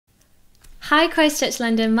Hi Christchurch,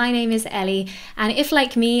 London. My name is Ellie, and if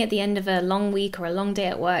like me at the end of a long week or a long day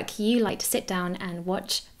at work, you like to sit down and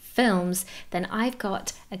watch films, then I've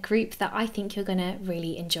got a group that I think you're going to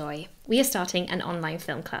really enjoy. We are starting an online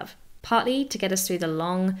film club, partly to get us through the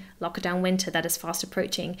long lockdown winter that is fast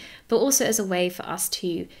approaching, but also as a way for us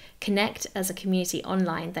to connect as a community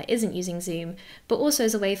online that isn't using Zoom, but also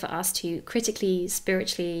as a way for us to critically,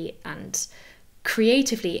 spiritually, and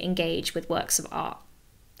creatively engage with works of art.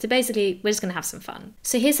 So basically, we're just going to have some fun.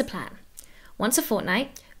 So here's the plan. Once a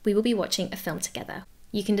fortnight, we will be watching a film together.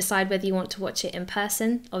 You can decide whether you want to watch it in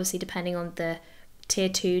person, obviously depending on the Tier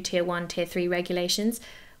 2, Tier 1, Tier 3 regulations,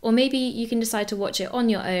 or maybe you can decide to watch it on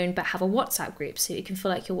your own but have a WhatsApp group so you can feel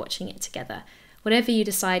like you're watching it together. Whatever you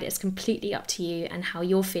decide is completely up to you and how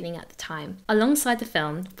you're feeling at the time. Alongside the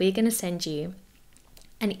film, we're going to send you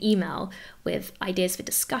an email with ideas for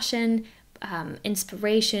discussion,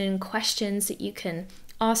 inspiration, questions that you can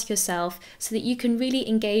ask yourself so that you can really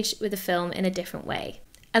engage with the film in a different way.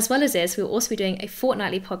 As well as this, we'll also be doing a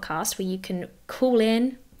fortnightly podcast where you can call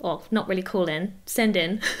in, or not really call in, send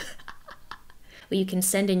in, where you can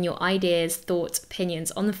send in your ideas, thoughts,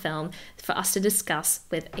 opinions on the film for us to discuss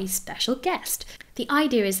with a special guest. The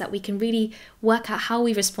idea is that we can really work out how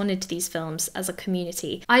we responded to these films as a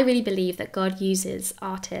community. I really believe that God uses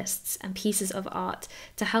artists and pieces of art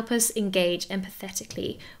to help us engage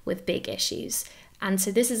empathetically with big issues. And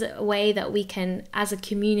so this is a way that we can, as a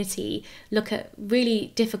community, look at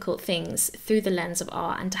really difficult things through the lens of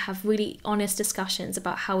art and to have really honest discussions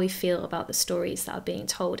about how we feel about the stories that are being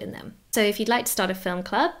told in them. So if you'd like to start a film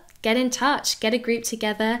club, get in touch, get a group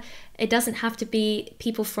together. It doesn't have to be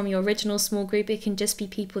people from your original small group. It can just be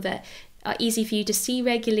people that are easy for you to see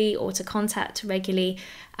regularly or to contact regularly.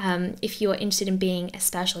 If you're interested in being a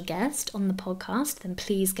special guest on the podcast, then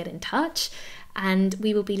please get in touch. And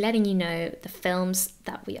we will be letting you know the films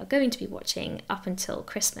that we are going to be watching up until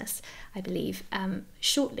Christmas, I believe,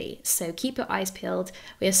 shortly. So keep your eyes peeled.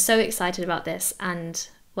 We are so excited about this, and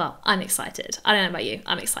well, I'm excited. I don't know about you,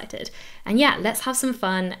 I'm excited. And yeah, let's have some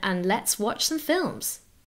fun and let's watch some films.